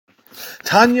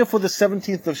Tanya for the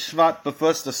 17th of Shevat, but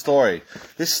first a story.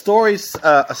 This story is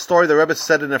a story the Rebbe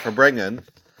said in Efrebringen,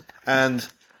 and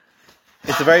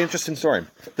it's a very interesting story.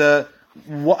 The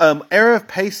Erev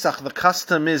Pesach, the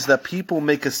custom is that people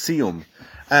make a Siyum,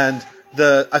 and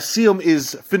a Siyum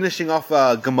is finishing off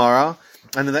a Gemara,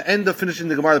 and at the end of finishing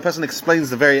the Gemara, the person explains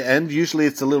the very end. Usually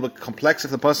it's a little bit complex.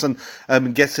 If the person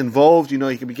gets involved, he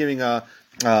can be giving a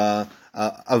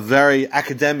very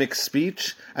academic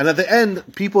speech, and at the end,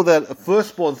 people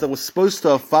firstborns that were supposed to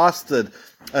have fasted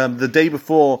the day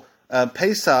before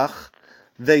Pesach,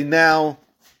 they're now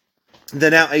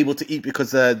able to eat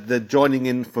because they're joining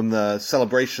in from the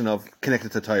celebration of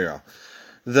connected to Torah.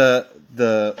 There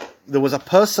was a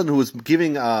person who was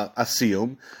giving a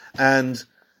siyum, and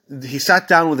he sat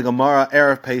down with the Gemara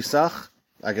Erev Pesach,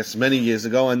 I guess many years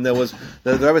ago, and the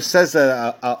Rebbe says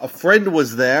that a friend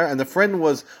was there, and the friend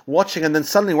was watching, and then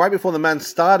suddenly, right before the man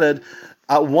started,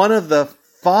 one of the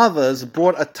fathers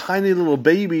brought a tiny little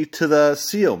baby to the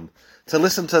siyum to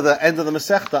listen to the end of the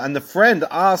Masechta, and the friend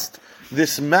asked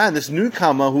this man, this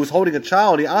newcomer who was holding a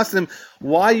child, he asked him,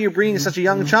 "Why are you bringing such a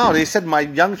young child?" And he said, "My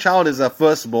young child is a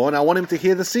firstborn, I want him to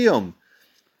hear the siyum."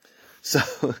 So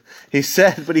he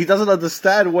said, but he doesn't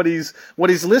understand what he's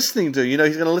listening to. He's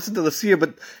going to listen to the seer,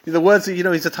 but the words,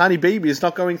 he's a tiny baby. It's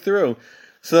not going through.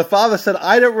 So the father said,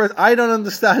 I don't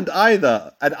understand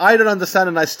either, and I don't understand,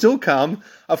 and I still come.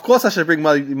 Of course, I should bring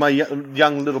my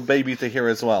young little baby to hear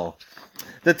as well.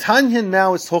 The Tanya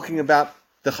now is talking about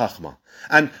the Chachma.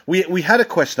 And we had a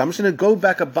question. I'm just going to go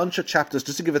back a bunch of chapters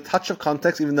just to give a touch of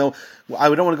context, even though I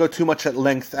don't want to go too much at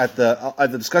length at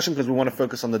the discussion, because we want to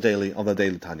focus on the daily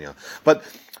Tanya. But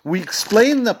we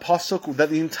explained the pasuk that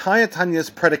the entire Tanya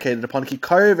is predicated upon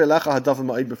Kikarev Elecha Hadav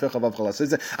Ma'id B'Fecha Vav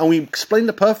Chalas, and we explained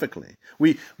it perfectly.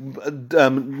 We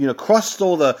crossed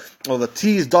all the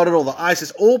T's, dotted all the I's.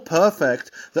 It's all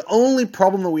perfect. The only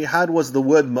problem that we had was the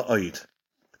word Ma'id.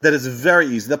 That is very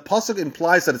easy. The pasuk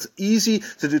implies that it's easy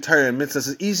to do Torah and mitzvahs.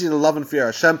 It's easy to love and fear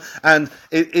Hashem, and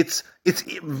it's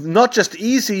not just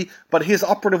easy, but his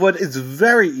operative word is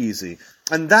very easy.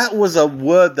 And that was a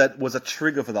word that was a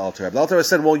trigger for the Alter Rebbe. The Alter Rebbe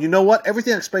said, "Well, you know what?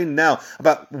 Everything I explained now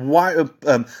about why,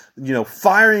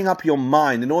 firing up your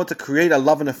mind in order to create a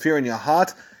love and a fear in your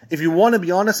heart. If you want to be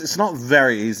honest, it's not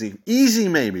very easy. Easy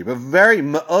maybe, but very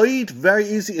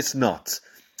easy. It's not."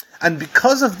 And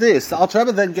because of this, the Alter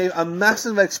Rebbe then gave a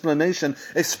massive explanation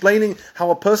explaining how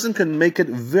a person can make it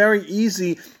very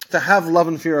easy to have love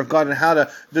and fear of God, and how to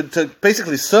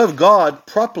basically serve God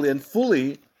properly and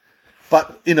fully,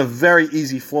 but in a very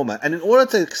easy format. And in order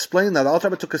to explain that, the Alter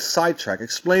Rebbe took a sidetrack,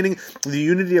 explaining the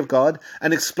unity of God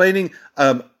and explaining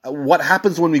what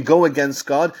happens when we go against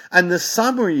God. And the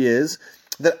summary is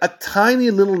that a tiny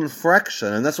little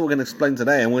infraction, and that's what we're going to explain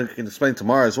today, and we can explain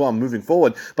tomorrow as well, moving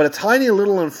forward, but a tiny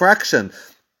little infraction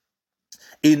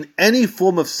in any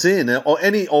form of sin, or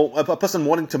a person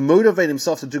wanting to motivate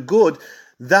himself to do good,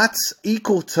 that's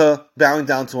equal to bowing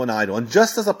down to an idol. And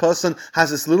just as a person has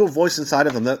this little voice inside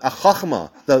of them, a chachma,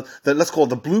 the let's call it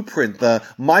the blueprint, the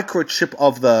microchip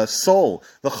of the soul,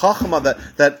 the chachma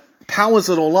that powers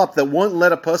it all up, that won't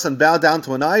let a person bow down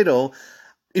to an idol.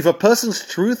 If a person's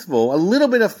truthful, a little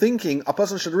bit of thinking, a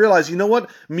person should realize, you know what?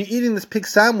 Me eating this pig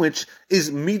sandwich is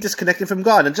me disconnecting from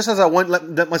God. And just as I won't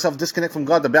let myself disconnect from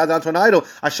God to bow down to an idol,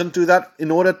 I shouldn't do that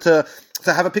in order to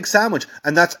have a pig sandwich.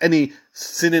 And that's any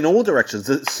sin in all directions.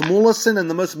 The smallest sin and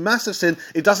the most massive sin,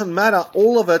 it doesn't matter.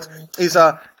 All of it is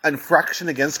an infraction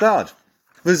against God.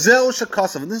 And this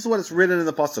is what it's written in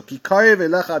the pasuk.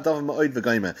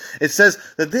 It says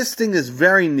that this thing is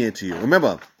very near to you.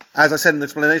 Remember, as I said in the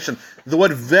explanation, the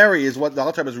word very is what the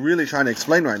Alter Rebbe is really trying to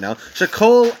explain right now. A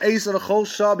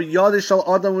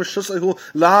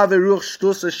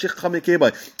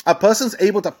person's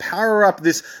able to power up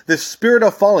this spirit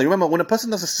of following. Remember, when a person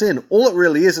does a sin, all it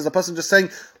really is a person just saying,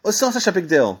 it's not such a big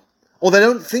deal. Or they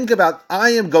don't think about,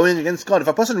 I am going against God. If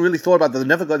a person really thought about that,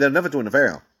 they'll never do an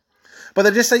affair. But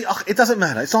they just say, it doesn't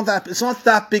matter. It's not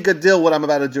that big a deal what I'm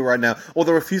about to do right now. Or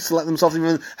they refuse to let themselves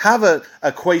even have an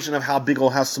equation of how big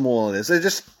or how small it is. They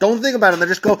just don't think about it. And they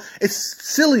just go, it's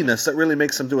silliness that really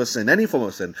makes them do a sin, any form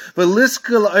of sin. And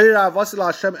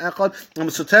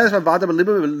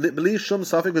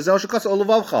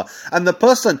the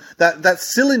person, that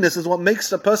silliness is what makes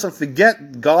the person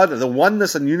forget God, the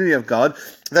oneness and unity of God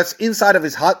that's inside of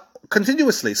his heart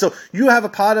continuously. So you have a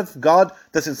part of God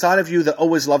that's inside of you that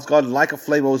always loves God, and like a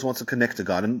flame always wants to connect to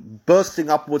God, and bursting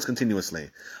upwards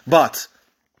continuously. But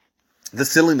the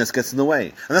silliness gets in the way.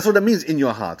 And that's what it means in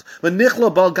your heart. And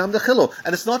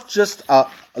it's not just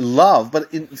love,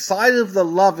 but inside of the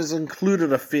love is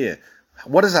included a fear.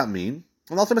 What does that mean?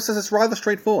 And the Alter says it's rather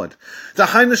straightforward.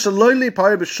 Which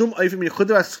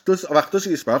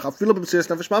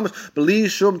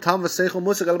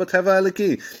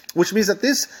means that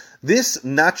this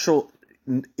natural,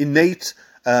 innate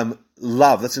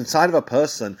love that's inside of a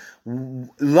person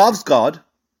loves God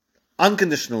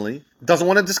unconditionally, doesn't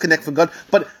want to disconnect from God,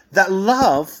 but that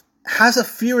love has a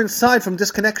fear inside from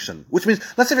disconnection. Which means,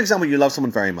 let's say for example, you love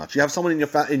someone very much. You have someone in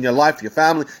your life, your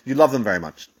family, you love them very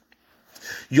much.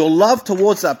 Your love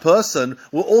towards that person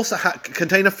will also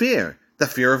contain a fear. The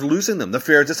fear of losing them, the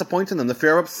fear of disappointing them, the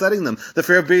fear of upsetting them, the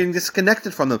fear of being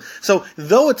disconnected from them. So,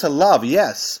 though it's a love,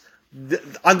 yes,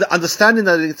 understanding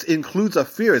that it includes a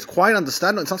fear is quite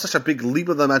understandable. It's not such a big leap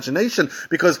of the imagination,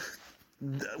 because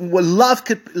love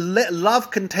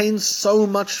contains so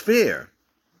much fear.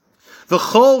 The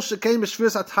whole shekay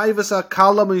mishvis atayvus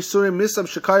akala misurim misam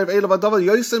shekayev elav adav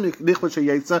yosem nichvat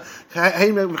sheyetza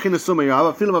heim v'chinasum yav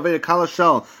afilim avei kala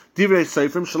shal divrei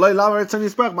seifrim shalei lavar etzon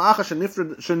yisbrach ma'acha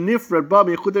shenifred ba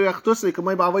miychudei achtusli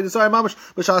kamei ba'avodah zarah mamash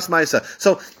b'shas ma'isa.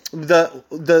 So the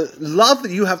love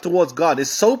that you have towards God is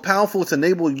so powerful. It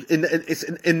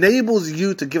enables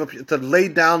you to give up, to lay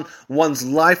down one's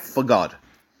life for God.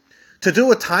 To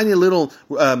do a tiny little,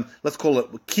 let's call it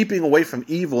keeping away from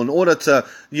evil in order to,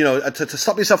 to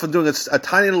stop yourself from doing a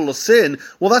tiny little sin,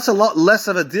 well, that's a lot less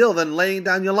of a deal than laying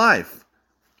down your life.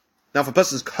 Now, if a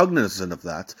person's cognizant of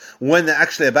that, when they're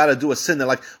actually about to do a sin, they're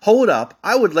like, hold up,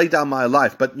 I would lay down my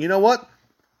life, but you know what?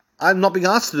 I'm not being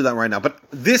asked to do that right now. But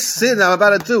this sin I'm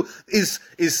about to do is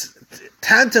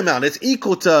tantamount, it's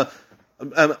equal to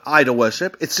idol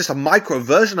worship. It's just a micro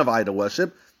version of idol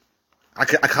worship. I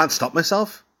can't stop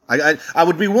myself. I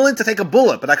would be willing to take a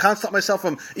bullet, but I can't stop myself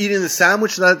from eating the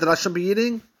sandwich that I should be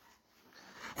eating.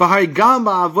 And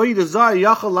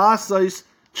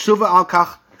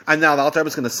now the Alter Rebbe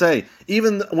is going to say,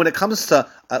 even when it comes to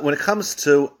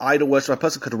idol worship, a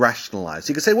person could rationalize.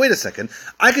 He could say, wait a second,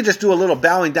 I could just do a little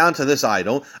bowing down to this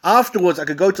idol. Afterwards, I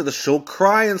could go to the shul,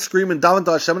 cry and scream and daven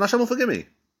to Hashem, and Hashem will forgive me.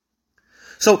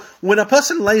 So when a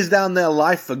person lays down their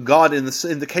life for God in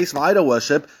the case of idol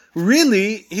worship,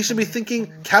 really, he should be thinking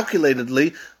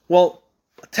calculatedly, well,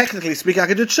 technically speaking, I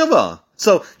could do tshuva.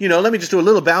 So, let me just do a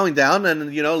little bowing down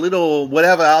and, a little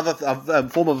whatever other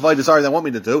form of avodah zarah they want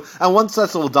me to do. And once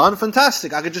that's all done,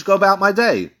 fantastic. I could just go about my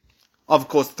day. Of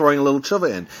course, throwing a little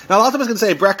tshuva in. Now, a lot of us can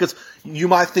say in brackets, you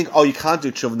might think, oh, you can't do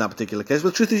tshuva in that particular case. But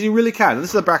the truth is, you really can. And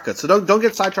this is a bracket. So don't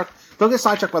get sidetracked. Don't get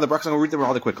sidetracked by the brackets. I'm going to read them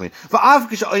rather quickly. The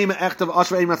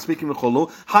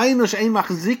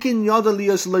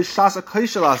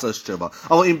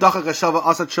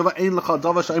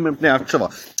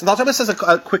Alter says a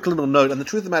quick little note, and the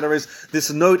truth of the matter is,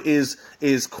 this note is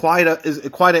quite an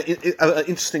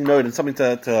interesting note and something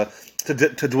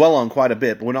to dwell on quite a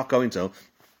bit, but we're not going to.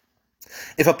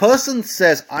 If a person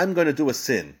says, I'm going to do a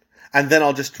sin, and then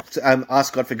I'll just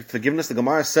ask God for forgiveness, the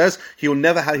Gemara says he won't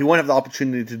have the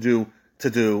opportunity to do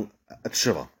a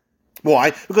tshuva.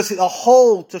 Why? Because the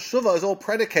whole tshuva is all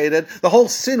predicated, the whole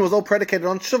sin was all predicated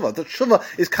on tshuva. The tshuva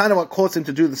is kind of what caused him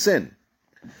to do the sin.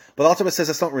 But the Alter Rebbe says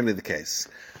that's not really the case.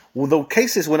 Well, the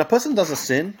case is when a person does a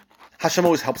sin, Hashem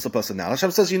always helps the person now. Hashem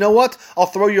says, you know what? I'll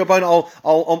throw you a bone.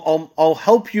 I'll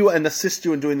help you and assist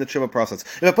you in doing the tshuva process.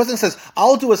 If a person says,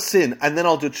 I'll do a sin and then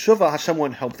I'll do tshuva, Hashem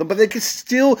won't help them. But they can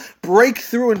still break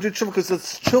through and do tshuva because the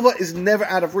tshuva is never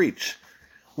out of reach.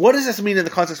 What does this mean in the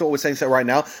context of what we're saying right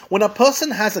now? When a person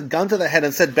has a gun to their head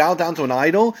and said, bow down to an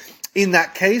idol, in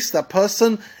that case, that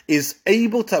person is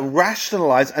able to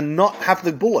rationalize and not have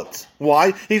the bullet.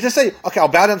 Why? He just say, okay, I'll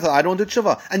bow down to the idol and do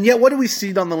tshuva. And yet, what do we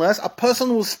see nonetheless? A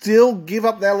person will still give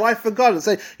up their life for God and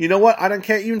say, you know what, I don't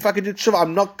care, even if I can do tshuva,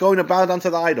 I'm not going to bow down to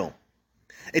the idol.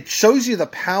 It shows you the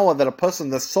power that a person,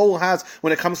 the soul, has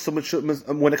when it comes to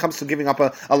giving up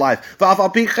a life. So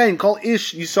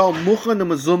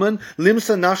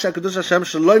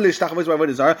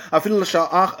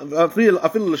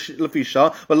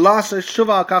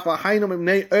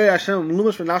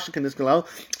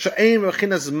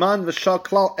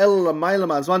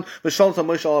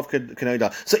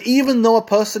even though a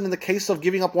person, in the case of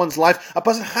giving up one's life, a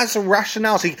person has some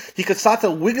rationale. So he could start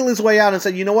to wiggle his way out and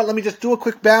say, you know what, let me just do a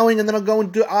quick bowing and then I'll go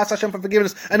and ask Hashem for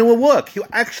forgiveness, and it will work. He'll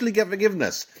actually get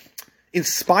forgiveness. In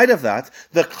spite of that,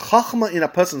 the chachma in a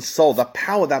person's soul, the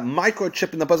power, that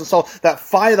microchip in the person's soul, that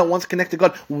fire that wants to connect to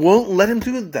God, won't let him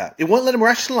do that. It won't let him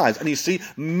rationalize. And you see,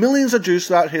 millions of Jews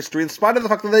throughout history, in spite of the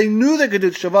fact that they knew they could do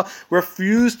tshuva,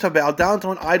 refused to bow down to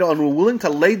an idol and were willing to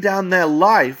lay down their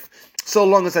life so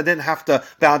long as they didn't have to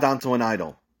bow down to an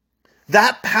idol.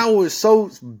 That power is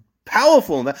so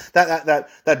powerful.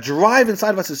 That drive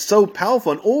inside of us is so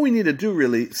powerful. And all we need to do,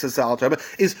 really, says the Alter Rebbe,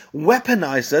 is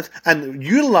weaponize it and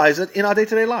utilize it in our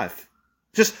day-to-day life.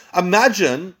 Just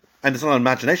imagine, and it's not an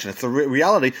imagination, it's the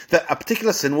reality, that a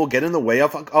particular sin will get in the way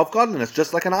of godliness,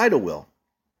 just like an idol will.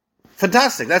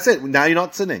 Fantastic, that's it. Now you're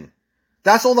not sinning.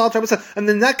 That's all the Alter Rebbe said. And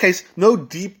in that case, no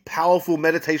deep, powerful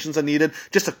meditations are needed.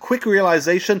 Just a quick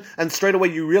realization, and straight away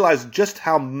you realize just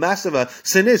how massive a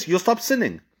sin is. You'll stop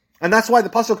sinning. And that's why the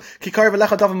pasuk, Kikari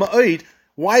v'lecha davar ma'od,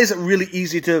 why is it really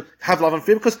easy to have love and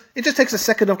fear? Because it just takes a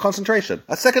second of concentration.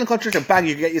 A second of concentration, bang,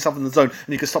 you can get yourself in the zone,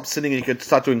 and you can stop sinning, and you can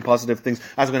start doing positive things,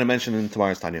 as we're going to mention in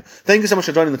tomorrow's Tanya. Thank you so much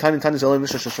for joining the Tanya. Tanya's Elohim,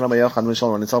 Nisha Shashanah Mayach, and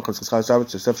Mishal, and Nitzal, Konskaz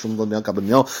Zavit, Yosef, Shum, Doniel,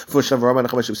 Kabinil, Fush, Never, Rabbi,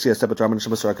 Nechamesh, Sia, Step, Raman,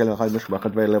 Shabbos, Rakel, Chai, Mishka,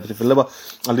 Bachat, Very Level, Tifil, Liba,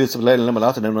 I'll do it some later, and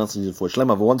everyone else in you for Shlem.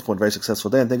 Have a wonderful and very successful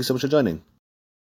day, and thank you so much for joining.